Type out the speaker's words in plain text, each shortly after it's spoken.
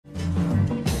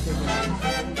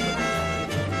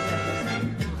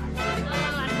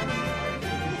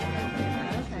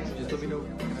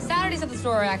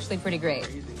store are actually pretty great.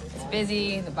 It's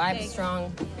busy, the vibe's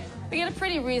strong. We get a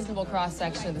pretty reasonable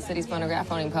cross-section of the city's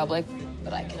phonograph-owning public,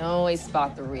 but I can always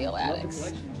spot the real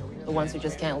addicts. The ones who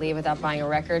just can't leave without buying a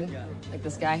record, like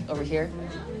this guy over here.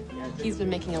 He's been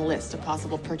making a list of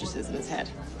possible purchases in his head.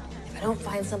 If I don't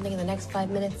find something in the next 5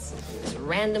 minutes, this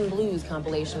random blues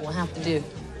compilation will have to do.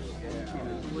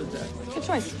 Good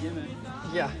choice.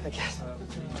 Yeah, I guess.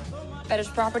 Fetish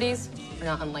properties are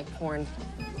not unlike porn.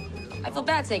 I feel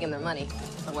bad taking their money.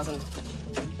 I wasn't,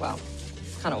 well,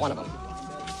 kind of one of them.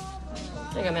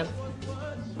 There you go, man.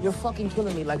 You're fucking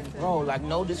killing me, like, bro, like,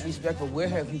 no disrespect, but where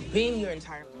have you been your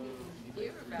entire...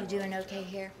 You doing okay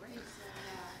here?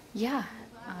 Yeah.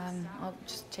 I'll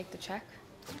just take the check.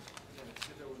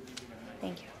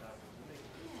 Thank you.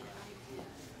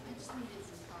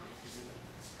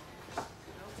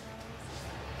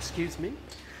 Excuse me?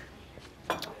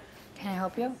 Can I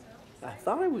help you? I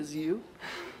thought it was you.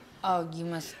 Oh, you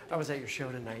must... I was at your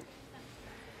show tonight.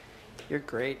 You're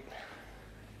great.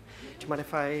 Do you mind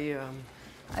if I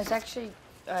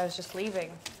I was just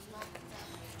leaving.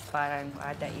 But I'm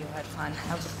glad that you had fun.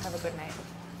 Have a good night.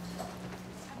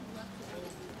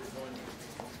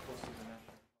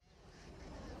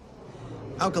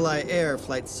 Alkali Air,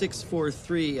 Flight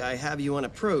 643, I have you on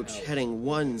approach, heading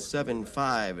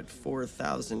 175 at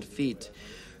 4,000 feet.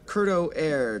 Curto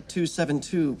Air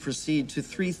 272, proceed to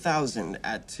 3,000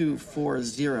 at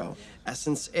 240.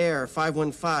 Essence Air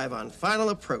 515 on final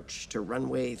approach to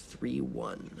runway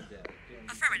 31.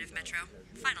 Affirmative, Metro.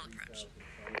 Final approach.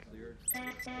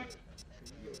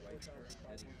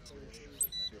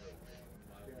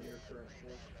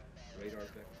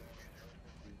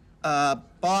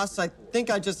 Boss, I think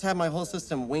I just had my whole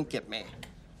system wink at me.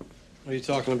 What are you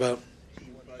talking about?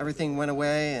 Everything went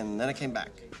away, and then it came back.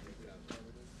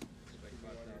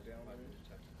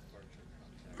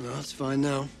 No, it's fine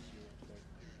now.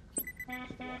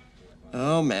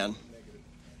 Oh, man.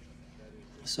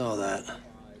 Saw that.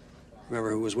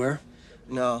 Remember who was where?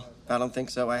 No, I don't think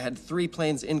so. I had 3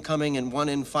 planes incoming and 1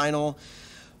 in final.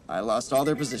 I lost all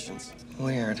their positions.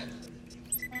 Weird.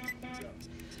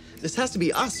 This has to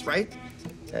be us, right?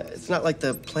 It's not like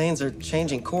the planes are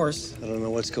changing course. I don't know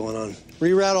what's going on.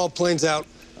 Reroute all planes out.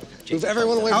 Move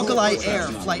everyone away from Alkali Air,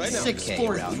 Flight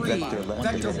 643,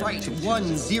 vector right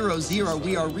 100.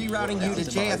 We are rerouting you to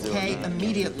JFK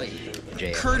immediately.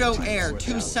 Curto Air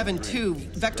 272,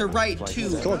 vector right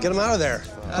to... Come on, get them out of there.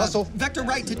 Hustle. Vector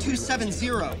right to 270.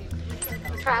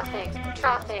 Traffic,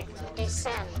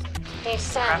 descend.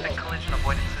 Traffic collision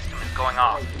avoidance system is going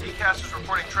off. TCAS is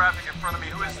reporting traffic in front of me.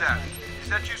 Who is that? Is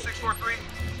that you, 643?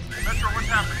 Metro, what's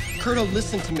happening? Curto,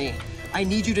 listen to me. I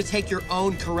need you to take your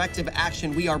own corrective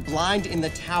action. We are blind in the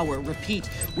tower. Repeat,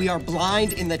 we are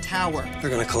blind in the tower. They're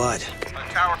gonna collide.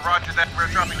 Tower, roger that. We're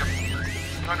dropping to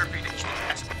 100 feet each.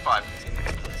 Exit 5.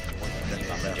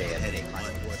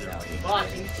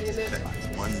 Boss, you see this?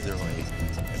 108.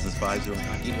 This is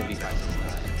 509. You will be fine.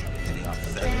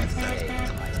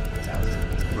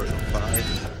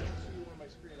 5.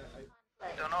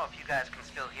 Don't know if you guys can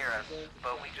still hear us,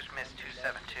 but we just missed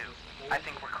 272. I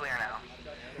think we're clear now.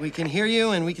 We can hear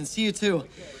you and we can see you too.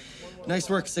 Nice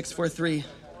work, 643.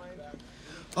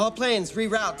 All planes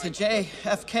reroute to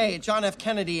JFK, John F.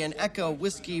 Kennedy, and Echo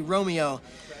Whiskey Romeo.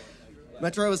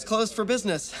 Metro is closed for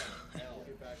business.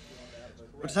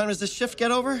 What time does this shift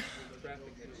get over?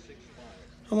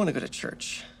 I want to go to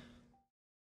church.